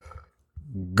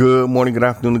Good morning, good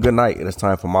afternoon, and good night. And it's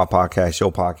time for my podcast,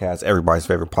 your podcast, everybody's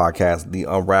favorite podcast, The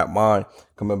Unwrapped Mind,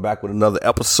 coming back with another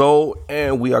episode.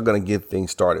 And we are going to get things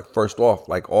started. First off,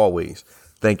 like always,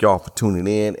 thank y'all for tuning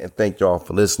in and thank y'all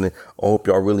for listening. I hope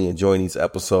y'all really enjoying these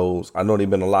episodes. I know they've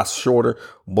been a lot shorter,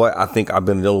 but I think I've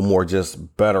been a little more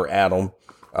just better at them.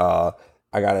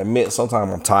 I got to admit,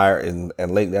 sometimes I'm tired and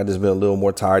lately I just been a little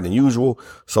more tired than usual.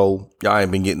 So y'all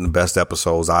ain't been getting the best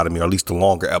episodes out of me, or at least the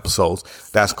longer episodes.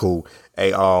 That's cool.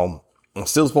 Hey, I'm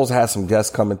still supposed to have some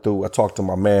guests coming through. I talked to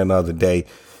my man the other day.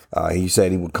 He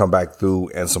said he would come back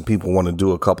through, and some people want to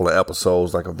do a couple of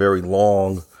episodes, like a very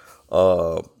long,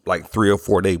 like 3 or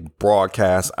 4 day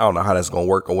broadcast. I don't know how that's going to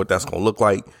work or what that's going to look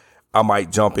like. I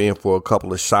might jump in for a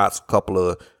couple of shots, a couple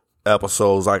of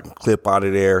episodes I can clip out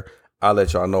of there. I'll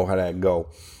let y'all know how that go.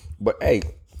 But hey,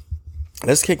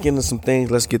 let's kick into some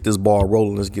things. Let's get this ball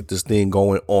rolling. Let's get this thing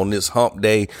going on this hump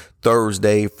day,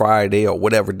 Thursday, Friday, or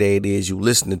whatever day it is you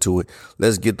listening to it.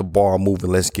 Let's get the ball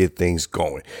moving. Let's get things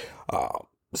going.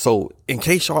 So in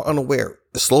case y'all unaware,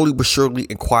 slowly but surely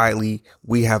and quietly,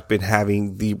 we have been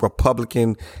having the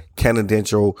Republican candidate,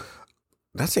 the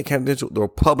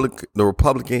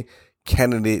Republican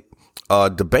candidate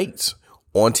debates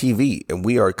on TV, and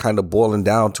we are kind of boiling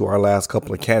down to our last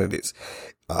couple of candidates.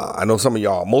 I know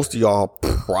most of y'all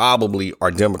probably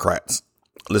are Democrats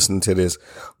listening to this,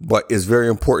 but it's very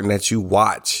important that you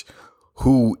watch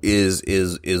who is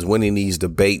winning these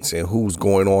debates and who's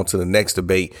going on to the next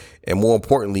debate. And more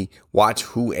importantly, watch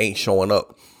who ain't showing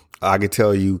up. I can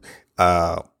tell you,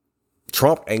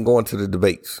 Trump ain't going to the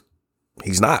debates.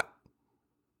 He's not.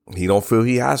 He don't feel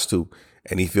he has to.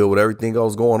 And he feel with everything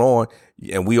else going on.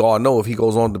 And we all know if he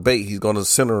goes on debate, he's going to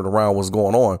center it around what's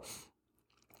going on.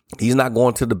 He's not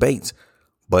going to debates,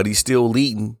 but he's still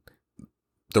leading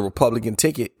the Republican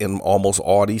ticket in almost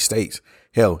all these states.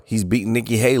 Hell, he's beating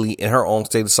Nikki Haley in her own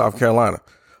state of South Carolina.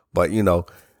 But,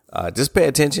 just pay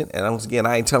attention. And once again,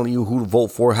 I ain't telling you who to vote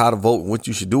for, how to vote, and what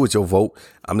you should do with your vote.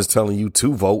 I'm just telling you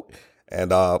to vote. And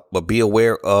but be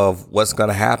aware of what's going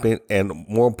to happen. And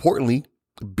more importantly,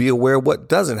 be aware of what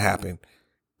doesn't happen.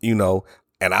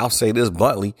 And I'll say this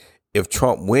bluntly, if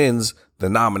Trump wins the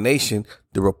nomination,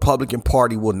 the Republican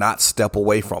Party will not step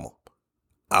away from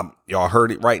him. Y'all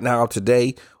heard it right now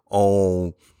today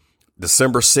on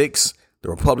December 6th. The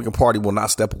Republican Party will not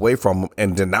step away from him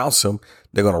and denounce him.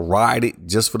 They're going to ride it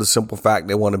just for the simple fact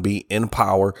they want to be in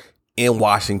power in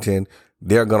Washington.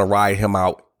 They're going to ride him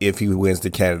out if he wins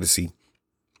the candidacy.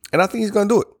 And I think he's going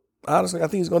to do it. Honestly, I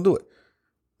think he's going to do it.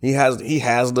 He has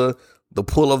the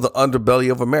pull of the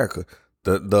underbelly of America.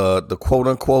 The quote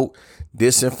unquote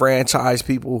disenfranchised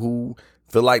people who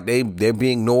feel like they're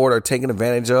being ignored or taken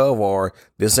advantage of, or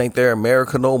this ain't their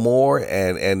America no more.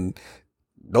 And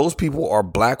those people are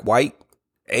black, white,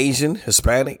 Asian,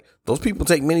 Hispanic. Those people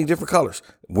take many different colors.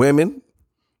 Women,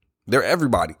 they're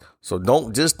everybody. So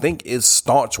don't just think it's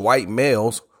staunch white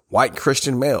males, white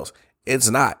Christian males. It's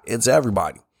not. It's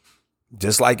everybody.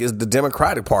 Just like it's the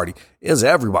Democratic Party. It's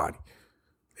everybody.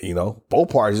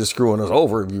 Both parties are screwing us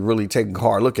over if you really take a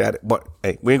hard look at it. But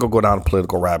hey, we ain't gonna go down a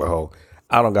political rabbit hole.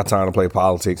 I don't got time to play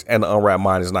politics, and the Unwrapped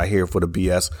Mind is not here for the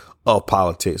BS of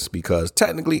politics, because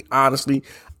technically, honestly,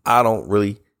 I don't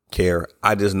really care.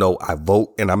 I just know I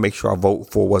vote, and I make sure I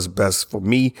vote for what's best for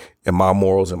me and my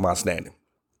morals and my standing.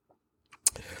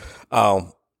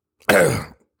 So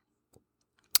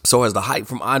has the hype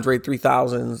from Andre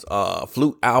 3000's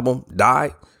Flute album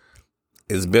died?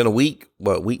 It's been a week,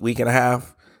 week and a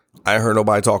half. I ain't heard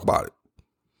nobody talk about it.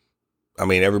 I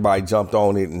mean, everybody jumped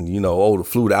on it and, the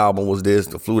Flute album was this,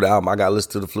 the Flute album. I got to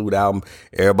listen to the Flute album.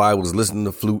 Everybody was listening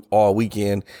to Flute all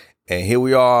weekend. And here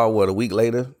we are, a week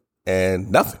later, and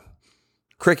nothing.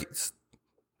 Crickets.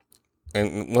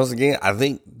 And once again, I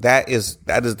think that is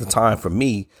the time for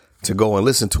me to go and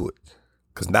listen to it.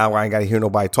 Because now I ain't got to hear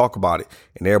nobody talk about it.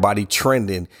 And everybody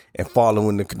trending and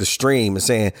following the stream and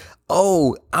saying,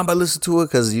 oh, I'm going to listen to it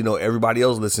because, everybody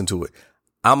else listened to it.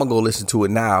 I'm going to go listen to it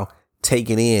now,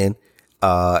 take it in,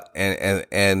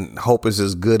 and hope it's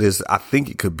as good as I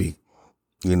think it could be.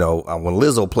 When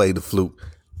Lizzo played the flute,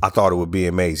 I thought it would be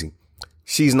amazing.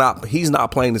 He's not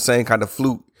playing the same kind of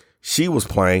flute she was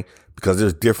playing, because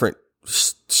there's different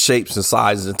shapes and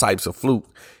sizes and types of flute.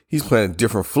 He's playing a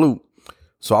different flute.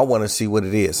 So I want to see what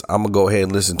it is. I'm going to go ahead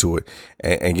and listen to it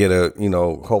and get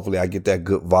hopefully I get that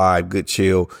good vibe, good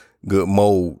chill, good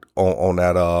mode on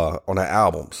that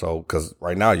album. So, cause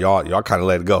right now y'all kind of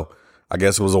let it go. I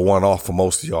guess it was a one-off for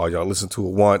most of y'all. Y'all listened to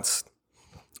it once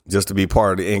just to be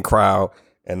part of the in crowd.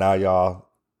 And now y'all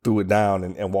threw it down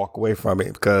and walk away from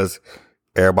it because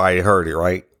everybody heard it,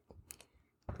 right?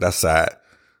 That's sad.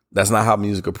 That's not how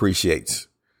music appreciates.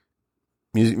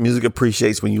 Music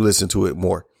appreciates when you listen to it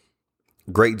more.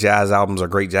 Great jazz albums are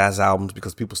great jazz albums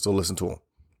because people still listen to them.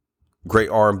 Great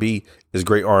R&B is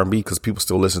great R&B because people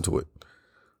still listen to it.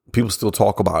 People still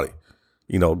talk about it.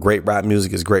 You know, great rap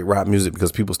music is great rap music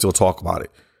because people still talk about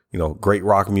it. You know, great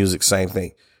rock music, same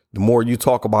thing. The more you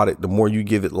talk about it, the more you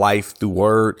give it life through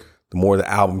word, the more the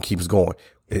album keeps going.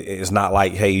 It's not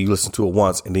like, hey, you listen to it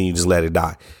once and then you just let it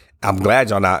die. I'm glad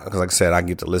y'all not, because like I said, I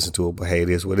get to listen to it, but hey, it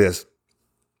is what it is.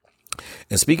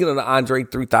 And speaking of the Andre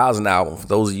 3000 album, for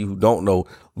those of you who don't know,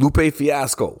 Lupe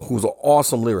Fiasco, who's an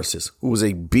awesome lyricist, who is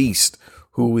a beast,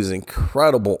 who is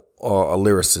incredible a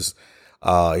lyricist.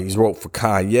 He's wrote for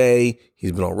Kanye.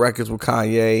 He's been on records with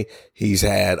Kanye. He's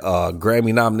had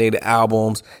Grammy nominated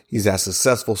albums. He's had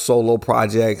successful solo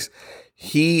projects.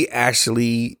 He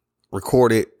actually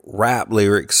recorded rap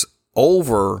lyrics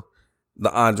over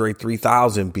the Andre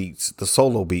 3000 beats, the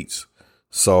solo beats.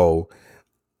 So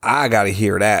I got to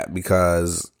hear that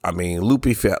because, I mean, Lupe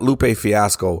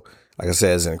Fiasco, like I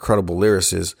said, is an incredible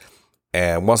lyricist.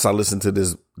 And once I listen to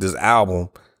this album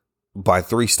by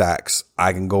 3 Stacks,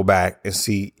 I can go back and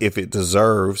see if it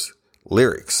deserves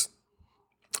lyrics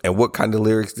and what kind of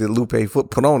lyrics did Lupe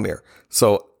put on there.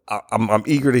 So I'm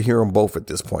eager to hear them both at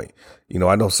this point. You know,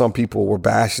 I know some people were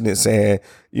bashing it saying,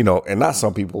 you know, and not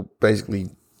some people, basically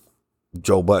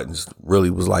Joe Buttons really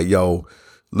was like, yo,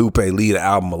 Lupe leave the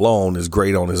album alone is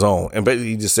great on his own. And basically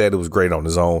he just said it was great on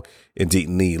his own. It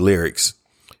didn't need lyrics.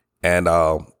 And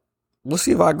we'll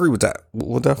see if I agree with that.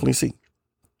 We'll definitely see.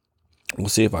 We'll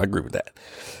see if I agree with that.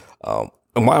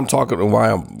 And why I'm talking and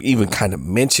why I'm even kind of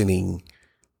mentioning,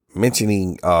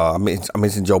 I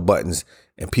mentioned Joe Buttons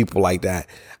and people like that.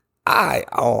 I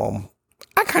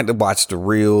kind of watch the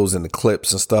reels and the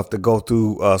clips and stuff that go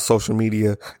through social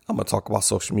media. I'm going to talk about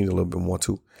social media a little bit more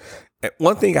too. And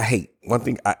one thing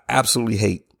I absolutely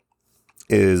hate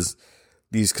is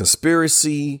these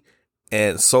conspiracy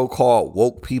and so-called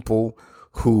woke people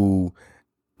who,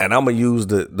 and I'm going to use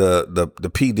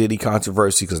the P. Diddy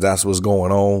controversy because that's what's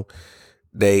going on.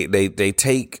 They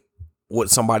take what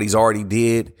somebody's already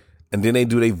did and then they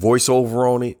do their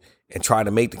voiceover on it and try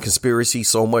to make the conspiracy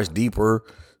so much deeper,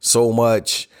 so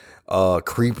much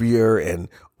creepier. And,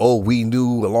 oh, we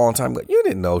knew a long time ago. You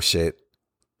didn't know shit.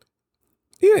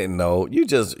 You didn't know. You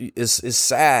just, it's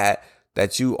sad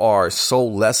that you are so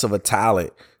less of a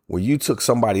talent where you took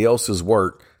somebody else's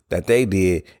work that they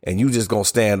did and you just gonna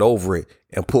stand over it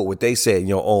and put what they said in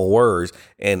your own words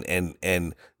and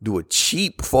do a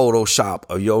cheap Photoshop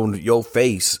of your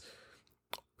face,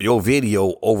 your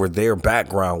video over their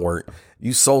background work.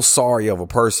 You so sorry of a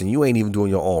person. You ain't even doing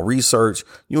your own research.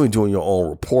 You ain't doing your own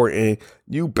reporting.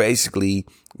 You basically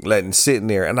sitting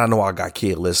there. And I know I got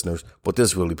kid listeners, but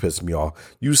this really pissed me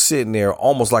off. You sitting there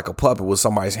almost like a puppet with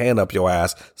somebody's hand up your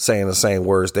ass saying the same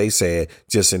words they said,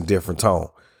 just in different tone.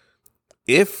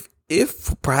 If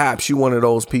perhaps you one of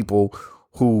those people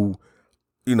who,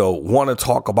 you know, want to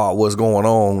talk about what's going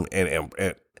on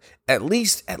and at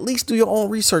least do your own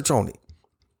research on it.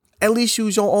 At least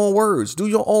use your own words. Do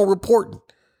your own reporting.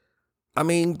 I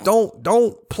mean,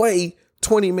 don't play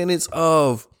 20 minutes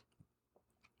of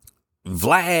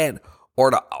Vlad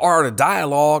or the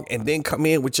dialogue and then come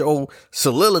in with your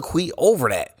soliloquy over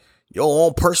that. Your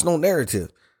own personal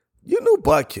narrative. You knew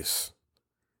Butkus.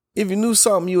 If you knew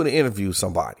something, you would have interviewed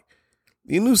somebody.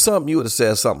 You knew something, you would have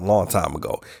said something a long time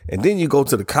ago. And then you go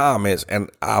to the comments, and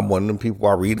I'm one of them people,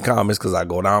 I read the comments because I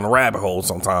go down the rabbit hole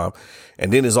sometimes.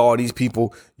 And then there's all these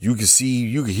people, you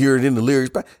can hear it in the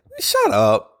lyrics. But shut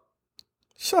up.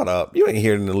 You ain't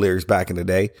hearing the lyrics back in the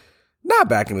day. Not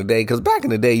back in the day, because back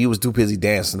in the day, you was too busy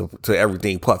dancing to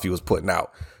everything Puffy was putting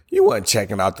out. You wasn't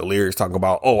checking out the lyrics, talking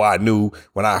about, oh, I knew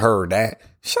when I heard that.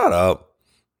 Shut up.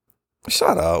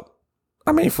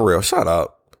 I mean, for real, shut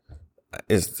up.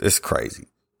 It's crazy.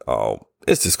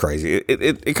 It's just crazy.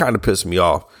 It kind of pissed me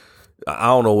off. I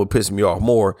don't know what pissed me off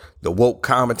more, the woke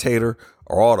commentator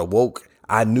or all the woke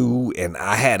I knew and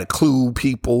I had a clue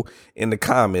people in the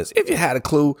comments. If you had a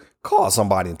clue, call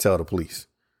somebody and tell the police.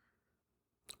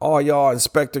 All y'all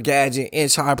Inspector Gadget,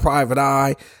 Inch High Private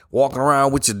Eye, walking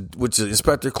around with your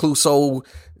Inspector Clouseau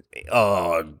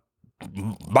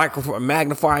microphone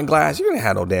magnifying glass. You didn't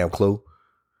have no damn clue.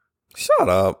 Shut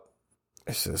up.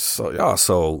 It's just so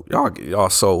y'all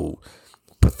so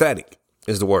pathetic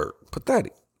is the word.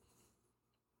 Pathetic.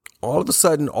 All of a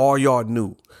sudden, all y'all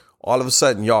knew. All of a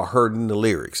sudden, y'all heard in the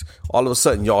lyrics. All of a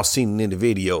sudden, y'all seen it in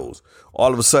the videos.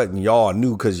 All of a sudden, y'all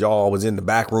knew because y'all was in the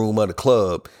back room of the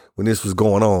club when this was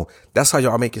going on. That's how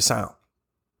y'all make it sound.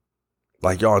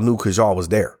 Like y'all knew because y'all was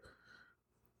there.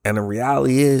 And the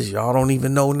reality is, y'all don't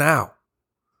even know now.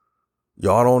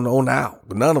 Y'all don't know now.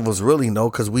 But none of us really know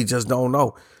because we just don't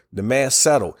know. The man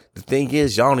settled. The thing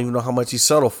is, y'all don't even know how much he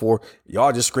settled for.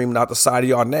 Y'all just screaming out the side of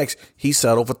y'all necks. He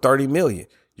settled for $30 million.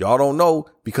 Y'all don't know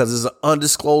because it's an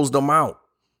undisclosed amount.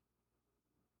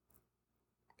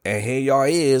 And here y'all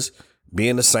is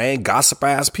being the same gossip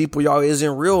ass people y'all is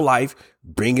in real life,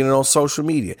 bringing it on social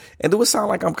media. And do it sound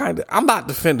like I'm not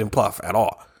defending Puff at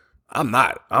all. I'm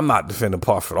not defending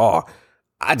Puff at all.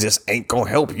 I just ain't gonna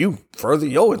help you further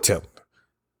your attempt.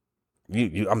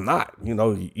 I'm not,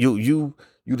 you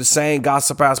the same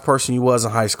gossip ass person you was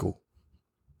in high school.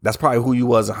 That's probably who you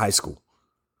was in high school.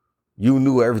 You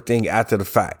knew everything after the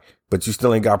fact, but you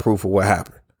still ain't got proof of what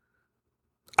happened.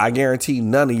 I guarantee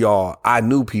none of y'all I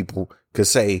knew people could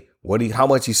say how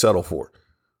much he settled for.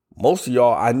 Most of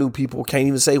y'all I knew people can't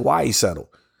even say why he settled.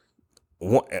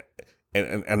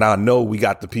 And I know we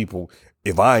got the people,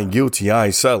 if I ain't guilty, I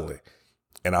ain't settling.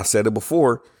 And I said it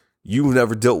before, you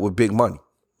never dealt with big money.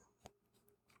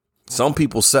 Some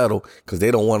people settle because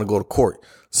they don't want to go to court.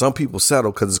 Some people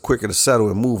settle because it's quicker to settle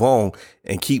and move on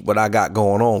and keep what I got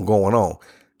going on.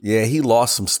 Yeah, he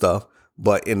lost some stuff,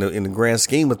 but in the grand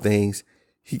scheme of things,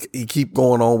 he keep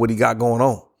going on what he got going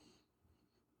on.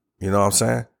 You know what I'm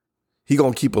saying? He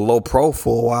gonna keep a low pro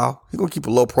for a while. He gonna keep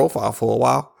a low profile for a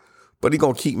while, but he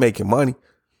gonna keep making money.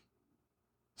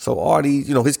 So all these,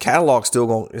 his catalog's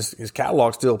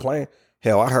still playing.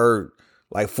 Hell, I heard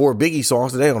like 4 Biggie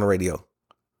songs today on the radio.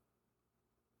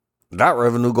 That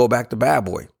revenue go back to Bad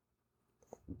Boy.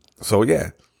 So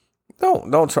yeah,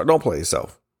 don't play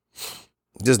yourself.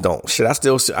 Just don't. Shit, I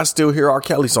still hear R.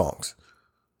 Kelly songs.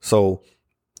 So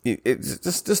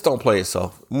just don't play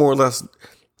yourself. More or less,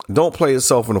 don't play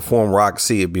yourself in the form where I can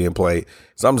see it being played.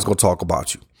 So I'm just gonna talk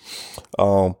about you.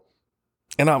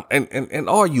 And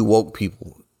all you woke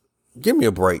people, give me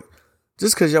a break.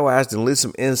 Just because your ass done lit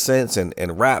some incense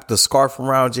and wrapped a scarf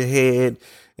around your head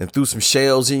and threw some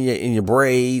shells in your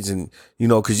braids and,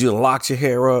 because you done locked your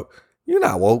hair up, you're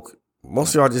not woke.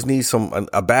 Most of y'all just need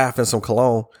a bath and some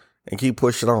cologne and keep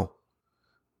pushing on.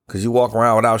 Because you walk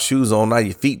around without shoes on, now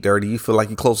your feet dirty, you feel like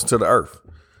you're closer to the earth.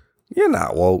 You're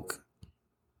not woke.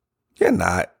 You're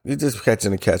not. You're just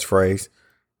catching a catchphrase.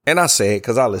 And I say it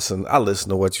because I listen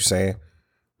to what you're saying.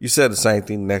 You said the same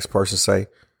thing the next person say.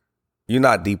 You're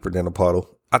not deeper than a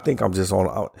puddle. I think I'm just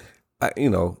I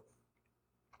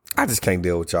just can't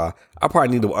deal with y'all. I probably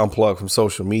need to unplug from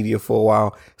social media for a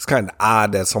while. It's kind of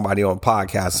odd that somebody on a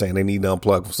podcast saying they need to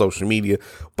unplug from social media,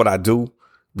 but I do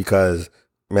because,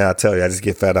 man, I tell you, I just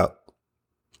get fed up.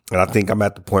 And I think I'm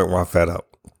at the point where I'm fed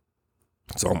up.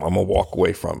 So I'm going to walk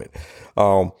away from it.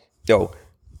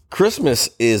 Christmas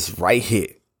is right here.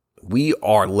 We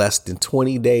are less than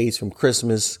 20 days from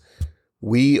Christmas.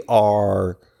 We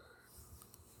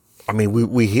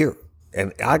here.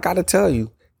 And I got to tell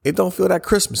you, it don't feel that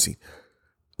Christmassy.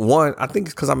 One, I think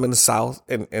it's because I'm in the South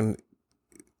and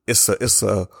it's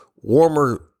a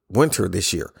warmer winter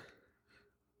this year.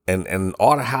 And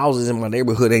all the houses in my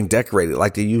neighborhood ain't decorated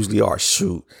like they usually are.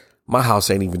 Shoot, my house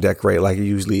ain't even decorated like it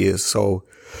usually is. So,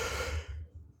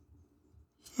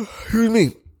 excuse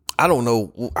me. I don't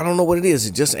know what it is.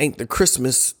 It just ain't the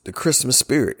Christmas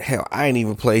spirit. Hell, I ain't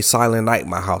even played Silent Night in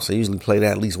my house. I usually play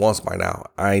that at least once by now.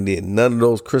 I ain't did none of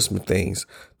those Christmas things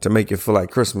to make it feel like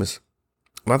Christmas.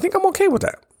 And I think I'm okay with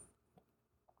that.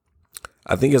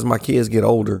 I think as my kids get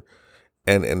older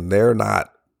and they're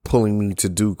not pulling me to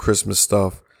do Christmas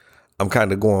stuff, I'm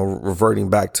kind of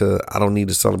reverting back to, I don't need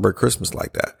to celebrate Christmas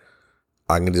like that.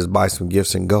 I can just buy some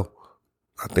gifts and go.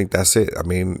 I think that's it. I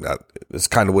mean, it's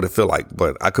kind of what it feel like,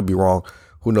 but I could be wrong.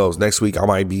 Who knows? Next week, I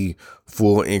might be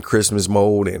full in Christmas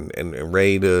mode and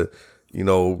ready to,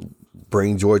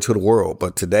 bring joy to the world.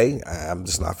 But today, I'm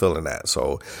just not feeling that.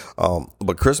 So,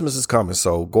 but Christmas is coming.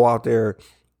 So go out there,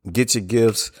 get your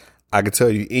gifts. I can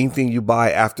tell you anything you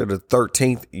buy after the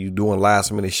 13th, you doing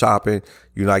last minute shopping.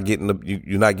 You're not getting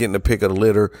the pick of the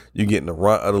litter. You're getting the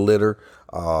runt of the litter.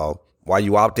 While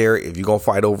you out there, if you're going to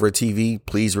fight over a TV,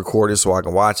 please record it so I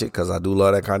can watch it because I do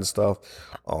love that kind of stuff.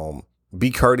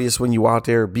 Be courteous when you out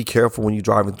there. Be careful when you're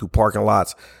driving through parking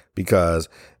lots because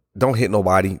don't hit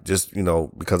nobody. Just,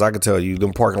 because I can tell you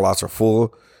them parking lots are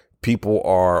full. People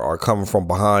are coming from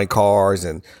behind cars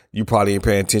and you probably ain't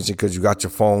paying attention because you got your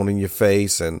phone in your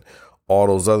face and all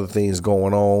those other things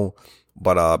going on.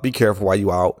 But be careful while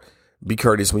you out. Be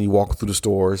courteous when you walk through the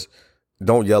stores.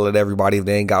 Don't yell at everybody if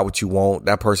they ain't got what you want.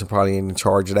 That person probably ain't in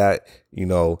charge of that.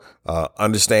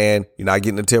 Understand you're not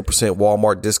getting a 10%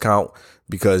 Walmart discount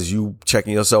because you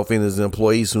checking yourself in as an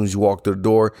employee as soon as you walk through the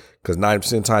door. Because 90% of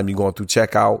the time you're going through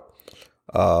checkout.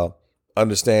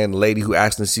 Understand the lady who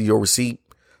asked to see your receipt.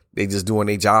 They just doing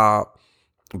their job.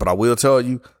 But I will tell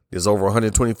you, there's over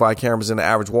 125 cameras in the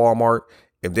average Walmart.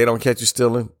 If they don't catch you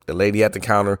stealing, the lady at the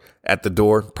counter at the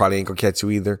door probably ain't gonna catch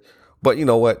you either. But you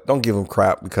know what? Don't give them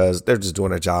crap because they're just doing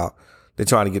their job. They're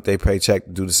trying to get their paycheck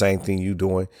to do the same thing you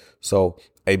doing. So,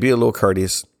 hey, be a little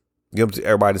courteous. Give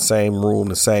everybody the same room,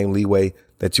 the same leeway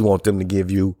that you want them to give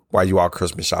you while you out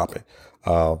Christmas shopping.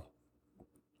 And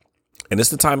it's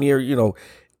the time of year,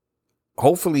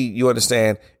 hopefully you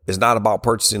understand it's not about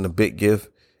purchasing a big gift.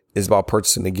 It's about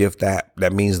purchasing the gift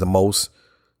that means the most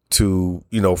to,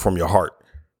 from your heart.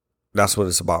 That's what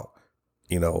it's about.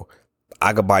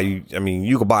 I could buy you. I mean,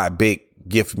 you could buy a big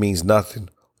gift that means nothing,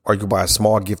 or you could buy a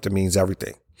small gift that means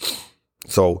everything.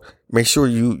 So make sure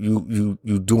you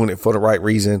doing it for the right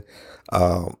reason.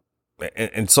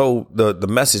 And so the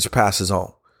message passes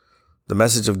on. The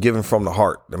message of giving from the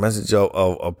heart, the message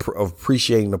of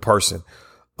appreciating the person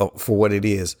for what it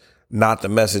is, not the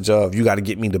message of you got to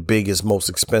get me the biggest, most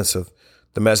expensive.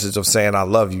 The message of saying I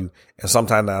love you, and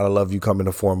sometimes that I love you come in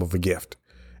the form of a gift,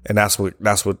 and that's what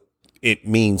it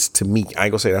means to me. I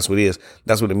ain't gonna say that's what it is.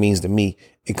 That's what it means to me.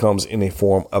 It comes in a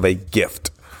form of a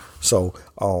gift. So,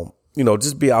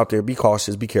 just be out there, be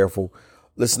cautious, be careful.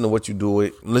 Listen to what you do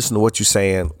it. Listen to what you're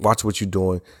saying. Watch what you're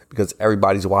doing because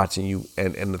everybody's watching you,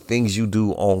 and the things you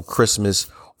do on Christmas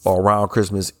or around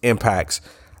Christmas impacts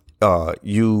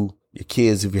you, your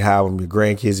kids if you have them, your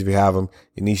grandkids if you have them,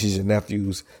 your nieces, your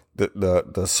nephews.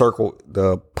 The circle,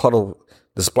 the puddle,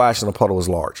 the splash in the puddle is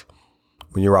large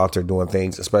when you're out there doing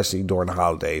things, especially during the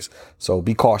holidays. So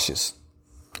be cautious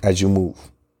as you move.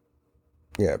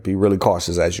 Yeah, be really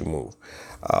cautious as you move.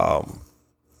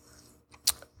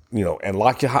 And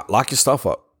lock your stuff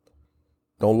up.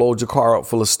 Don't load your car up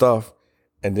full of stuff,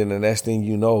 and then the next thing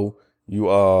you know, you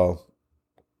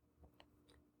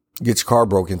get your car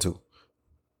broke into.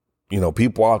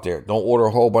 People out there don't order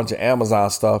a whole bunch of Amazon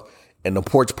stuff, and the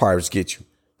porch pirates get you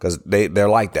because they're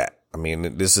like that. I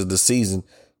mean, this is the season.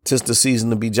 'Tis the season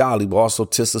to be jolly, but also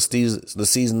 'tis the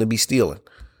season to be stealing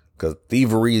because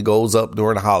thievery goes up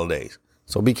during the holidays.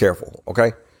 So be careful,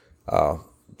 okay?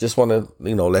 Just want to,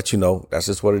 let you know that's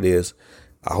just what it is.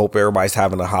 I hope everybody's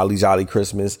having a holly jolly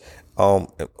Christmas.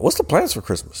 What's the plans for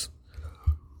Christmas?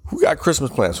 Who got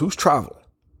Christmas plans? Who's traveling?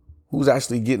 Who's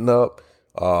actually getting up,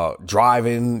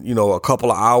 driving, a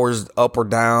couple of hours up or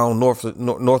down,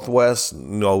 northwest,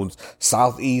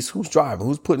 southeast? Who's driving?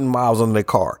 Who's putting miles on their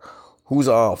car? Who's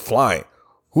flying?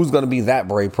 Who's going to be that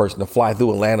brave person to fly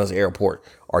through Atlanta's airport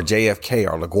or JFK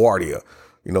or LaGuardia?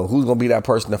 Who's going to be that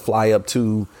person to fly up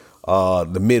to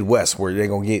the Midwest where they're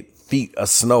going to get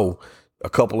a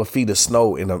couple of feet of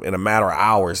snow in a matter of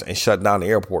hours and shut down the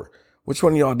airport? Which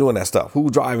one of y'all doing that stuff?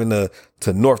 Who's driving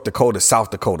to North Dakota, South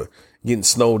Dakota, getting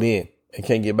snowed in and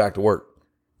can't get back to work?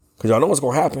 Because y'all know what's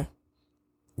going to happen.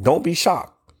 Don't be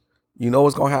shocked. You know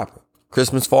what's going to happen.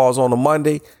 Christmas falls on a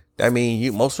Monday. That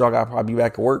means most of y'all got to probably be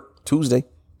back to work Tuesday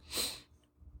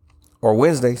or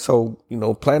Wednesday. So,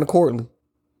 plan accordingly.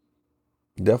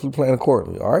 Definitely plan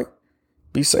accordingly. All right.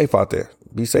 Be safe out there.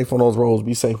 Be safe on those roads.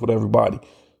 Be safe with everybody.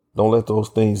 Don't let those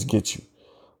things get you.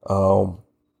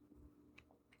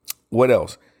 What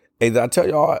else? Hey, did I tell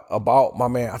y'all about my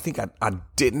man? I think I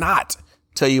did not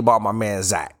tell you about my man,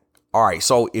 Zach. All right.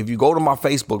 So if you go to my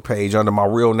Facebook page under my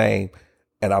real name,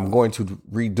 and I'm going to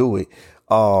redo it.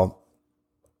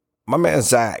 My man,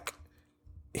 Zach,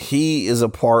 he is a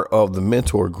part of the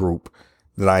mentor group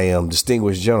that I am,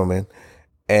 Distinguished Gentleman.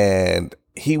 And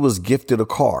he was gifted a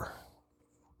car.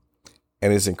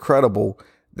 And it's incredible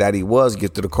that he was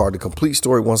gifted a car. The complete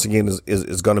story, once again,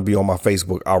 is going to be on my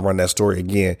Facebook. I'll run that story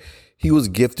again. He was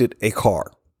gifted a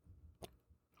car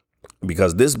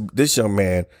because this young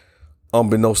man,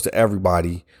 unbeknownst to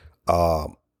everybody,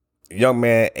 young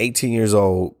man, 18 years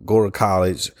old, go to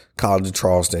college of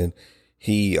Charleston.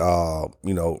 He,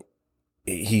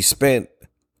 he spent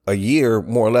a year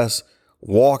more or less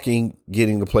walking,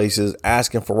 getting to places,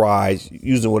 asking for rides,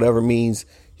 using whatever means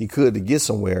he could to get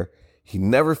somewhere. He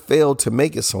never failed to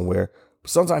make it somewhere.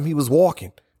 But sometimes he was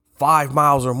walking 5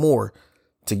 miles or more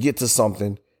to get to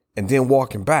something and then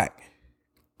walking back.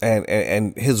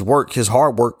 And his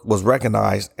hard work was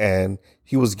recognized and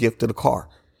he was gifted a car.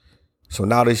 So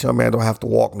now this young man don't have to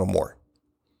walk no more.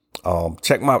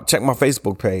 Check my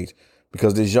Facebook page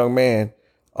because this young man,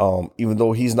 even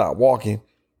though he's not walking,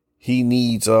 he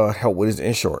needs help with his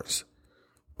insurance.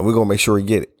 And we're going to make sure he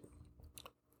get it.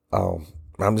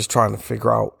 I'm just trying to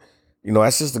figure out,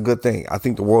 that's just a good thing. I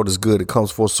think the world is good. It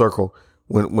comes full circle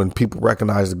when people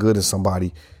recognize the good in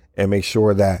somebody and make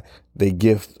sure that they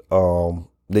gift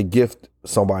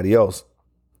somebody else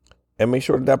and make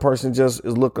sure that person just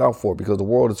is looked out for, because the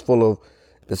world is full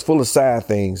of sad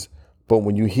things. But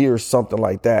when you hear something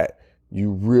like that,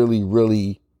 you really,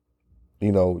 really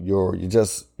you're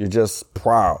just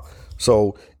proud.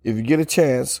 So if you get a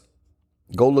chance,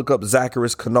 go look up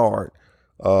Zacchaeus Kynard,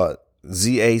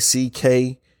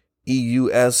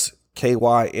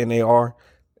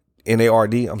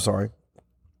 ZACKEUSKYNARD. I'm sorry.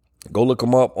 Go look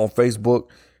him up on Facebook,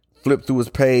 flip through his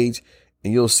page,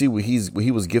 and you'll see where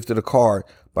he was gifted a card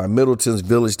by Middleton's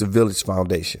Village to Village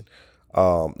Foundation.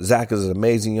 Zach is an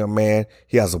amazing young man.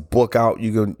 He has a book out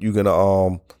you're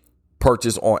gonna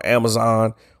purchase on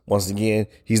Amazon. Once again,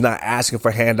 he's not asking for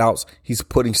handouts. He's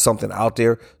putting something out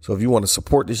there. So if you want to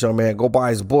support this young man, go buy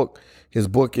his book. His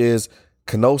book is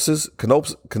Kenopsia,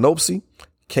 Kenopsia.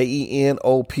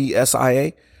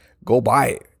 Go buy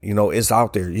it. It's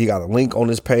out there. He got a link on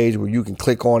his page where you can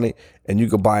click on it and you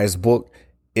can buy his book.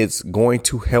 It's going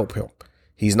to help him.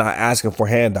 He's not asking for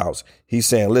handouts. He's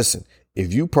saying, listen,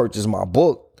 if you purchase my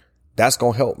book, that's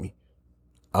going to help me.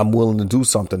 I'm willing to do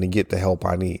something to get the help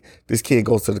I need. This kid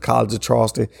goes to the College of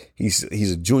Charleston. He's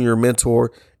a junior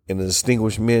mentor in the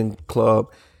Distinguished Men Club.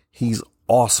 He's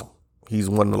awesome. He's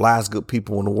one of the last good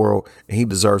people in the world, and he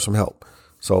deserves some help.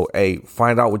 So, hey,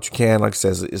 find out what you can. Like I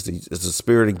said, it's the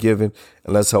spirit of giving,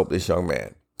 and let's help this young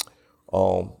man.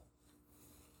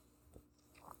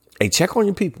 Hey, check on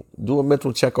your people. Do a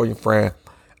mental check on your friend.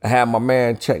 I had my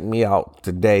man check me out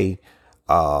today.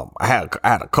 I had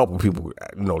a couple people,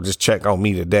 just check on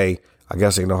me today. I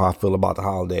guess they know how I feel about the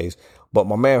holidays. But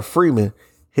my man Freeman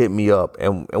hit me up,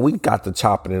 and we got to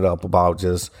chopping it up about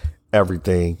just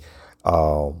everything.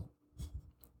 And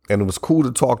it was cool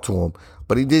to talk to him.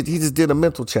 But he just did a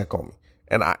mental check on me.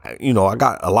 And I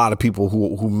got a lot of people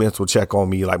who mental check on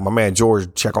me. Like my man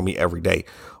George check on me every day.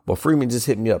 But Freeman just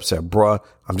hit me up, said, bruh,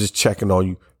 I'm just checking on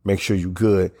you. Make sure you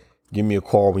good. Give me a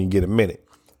call when you get a minute.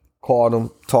 Called him,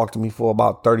 talked to me for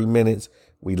about 30 minutes.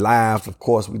 We laughed. Of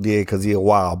course we did, because he a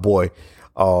wild boy.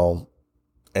 And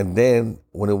then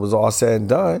when it was all said and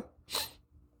done,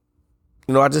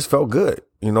 I just felt good.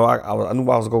 I knew I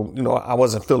was going, I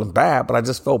wasn't feeling bad, but I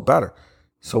just felt better.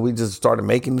 So we just started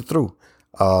making it through.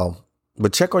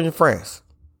 But check on your friends,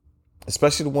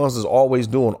 especially the ones that's always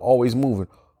doing, always moving,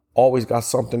 always got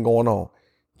something going on.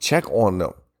 Check on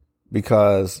them,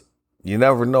 because you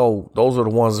never know. Those are the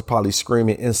ones that are probably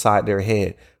screaming inside their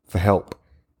head for help.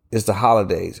 It's the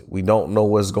holidays. We don't know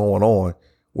what's going on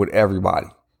with everybody.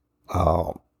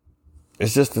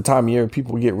 It's just the time of year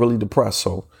people get really depressed.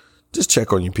 So just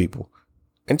check on your people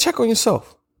and check on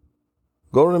yourself.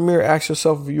 Go to the mirror, ask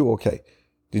yourself if you're okay.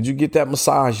 Did you get that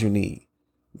massage you need?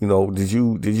 Did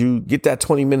you get that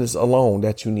 20 minutes alone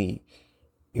that you need?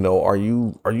 Are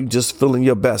you just feeling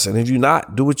your best? And if you're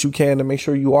not, do what you can to make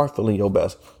sure you are feeling your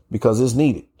best, because it's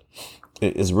needed.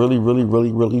 It's really, really,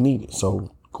 really, really needed.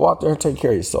 So go out there and take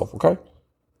care of yourself. Okay.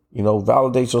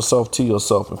 Validate yourself to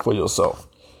yourself and for yourself.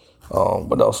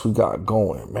 What else we got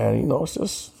going, man? It's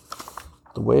just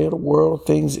the way of the world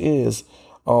things is.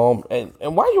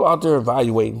 And while you out there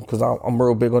evaluating, because I'm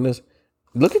real big on this,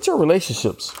 look at your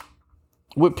relationships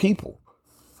with people.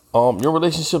 Your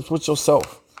relationships with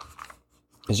yourself.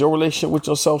 Is your relationship with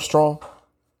yourself strong?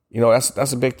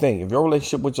 That's a big thing. If your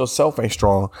relationship with yourself ain't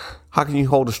strong, how can you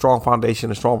hold a strong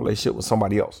foundation, a strong relationship with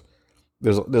somebody else?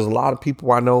 There's a lot of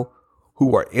people I know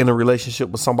who are in a relationship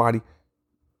with somebody,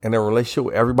 and they're in a relationship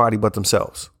with everybody but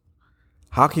themselves.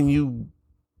 How can you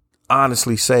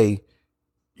honestly say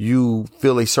you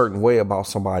feel a certain way about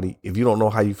somebody if you don't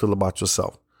know how you feel about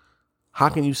yourself? How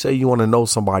can you say you want to know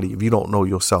somebody if you don't know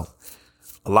yourself?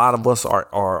 A lot of us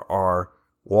are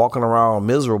walking around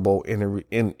miserable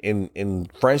in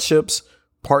friendships,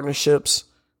 partnerships,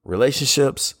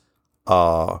 relationships,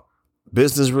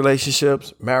 business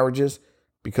relationships, marriages,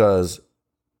 because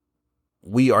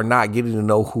we are not getting to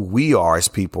know who we are as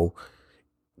people,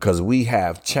 because we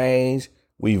have changed,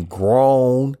 we've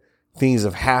grown, things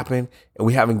have happened, and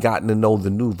we haven't gotten to know the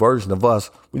new version of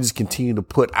us. We just continue to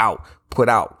put out,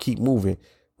 keep moving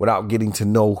without getting to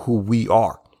know who we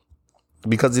are.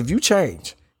 Because if you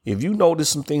change, if you notice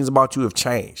some things about you have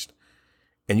changed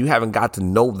and you haven't got to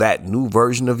know that new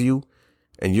version of you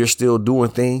and you're still doing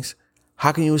things,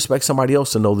 how can you expect somebody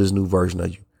else to know this new version of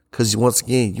you? Because once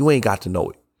again, you ain't got to know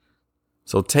it.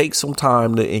 So take some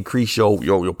time to increase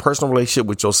your personal relationship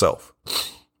with yourself.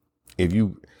 If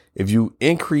you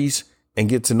increase and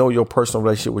get to know your personal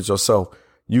relationship with yourself,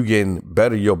 you getting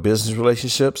better your business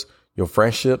relationships, your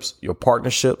friendships, your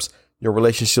partnerships, your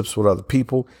relationships with other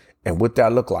people, and what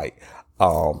that look like.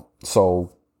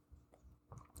 So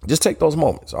just take those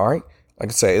moments. All right. Like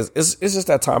I say, it's just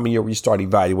that time of year where you start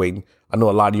evaluating. I know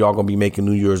a lot of y'all gonna be making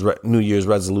New Year's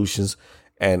resolutions,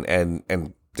 and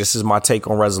this is my take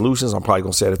on resolutions. I'm probably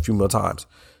gonna say it a few more times.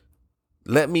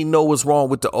 Let me know what's wrong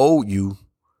with the old you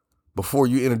before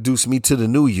you introduce me to the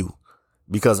new you.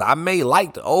 because I may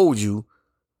like the old you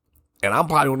and I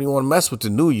probably don't even want to mess with the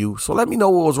new you. So let me know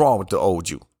what was wrong with the old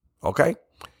you. Okay.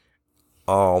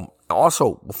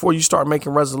 Also, before you start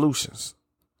making resolutions,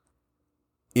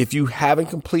 if you haven't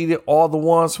completed all the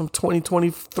ones from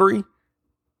 2023,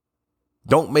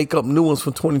 don't make up new ones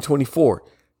from 2024.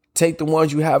 Take the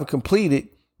ones you haven't completed,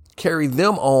 carry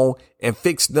them on and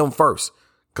fix them first,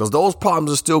 because those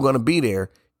problems are still going to be there,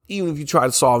 even if you try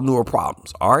to solve newer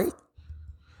problems. All right.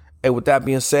 And with that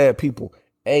being said, people,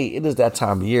 hey, it is that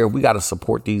time of year. We got to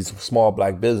support these small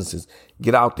black businesses.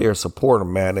 Get out there, support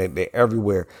them, man. They're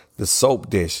everywhere. The Soap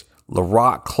Dish,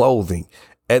 LaRock Clothing,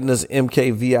 Edna's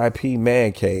MK VIP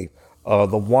Man Cave,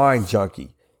 the Wine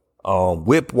Junkie,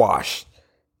 Whip Wash.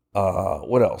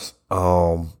 What else?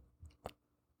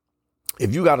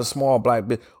 If you got a small black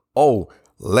business,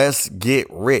 Let's Get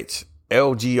Rich,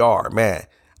 LGR, man.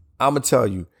 I'm going to tell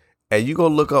you, and you go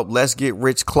look up Let's Get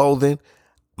Rich Clothing.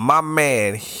 My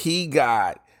man, he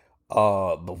got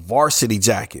the varsity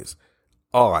jackets.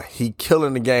 He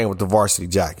killing the game with the varsity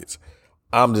jackets.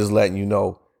 I'm just letting you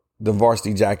know the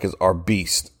varsity jackets are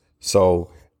beast. So,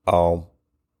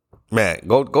 man,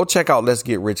 go check out Let's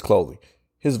Get Rich Clothing.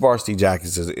 His varsity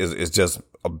jackets is just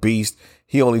a beast.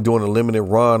 He only doing a limited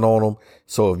run on them.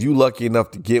 So if you lucky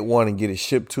enough to get one and get it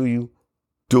shipped to you,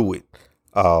 do it.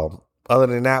 Other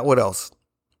than that, what else?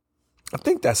 I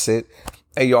think that's it.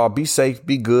 Hey, y'all, be safe,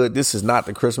 be good. This is not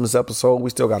the Christmas episode. We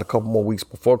still got a couple more weeks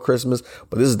before Christmas,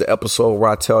 but this is the episode where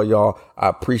I tell y'all I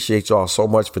appreciate y'all so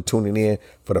much for tuning in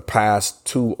for the past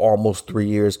 2, almost 3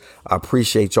 years. I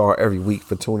appreciate y'all every week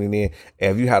for tuning in.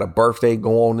 And if you had a birthday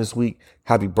go on this week,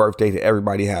 happy birthday to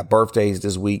everybody who had birthdays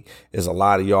this week. There's a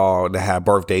lot of y'all that had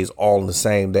birthdays all on the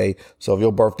same day. So if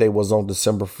your birthday was on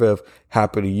December 5th,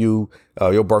 happy to you.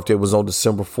 Your birthday was on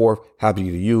December 4th, happy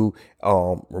to you.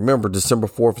 Remember, December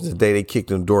 4th is the day they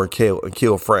kicked in the door and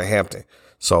killed Fred Hampton.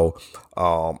 So,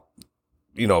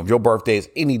 if your birthday is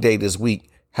any day this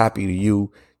week, happy to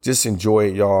you. Just enjoy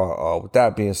it, y'all. With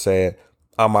that being said,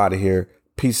 I'm out of here.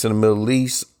 Peace in the Middle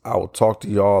East. I will talk to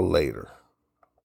y'all later.